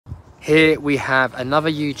Here we have another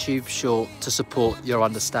YouTube short to support your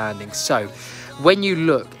understanding. So when you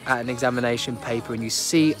look at an examination paper and you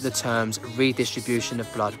see the terms redistribution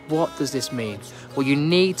of blood, what does this mean? Well, you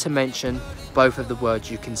need to mention both of the words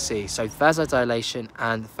you can see. So vasodilation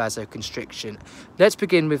and vasoconstriction. Let's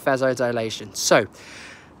begin with vasodilation. So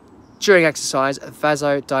during exercise,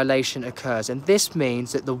 vasodilation occurs, and this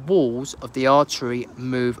means that the walls of the artery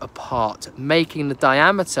move apart, making the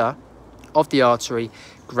diameter of the artery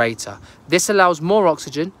greater. This allows more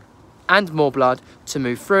oxygen and more blood to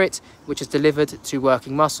move through it, which is delivered to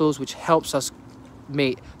working muscles, which helps us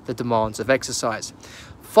meet the demands of exercise.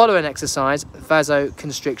 Following exercise,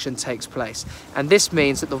 vasoconstriction takes place, and this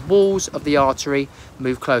means that the walls of the artery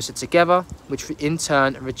move closer together, which in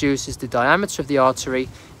turn reduces the diameter of the artery,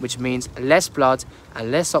 which means less blood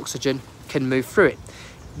and less oxygen can move through it.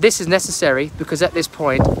 This is necessary because at this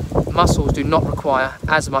point, muscles do not require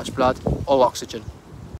as much blood or oxygen.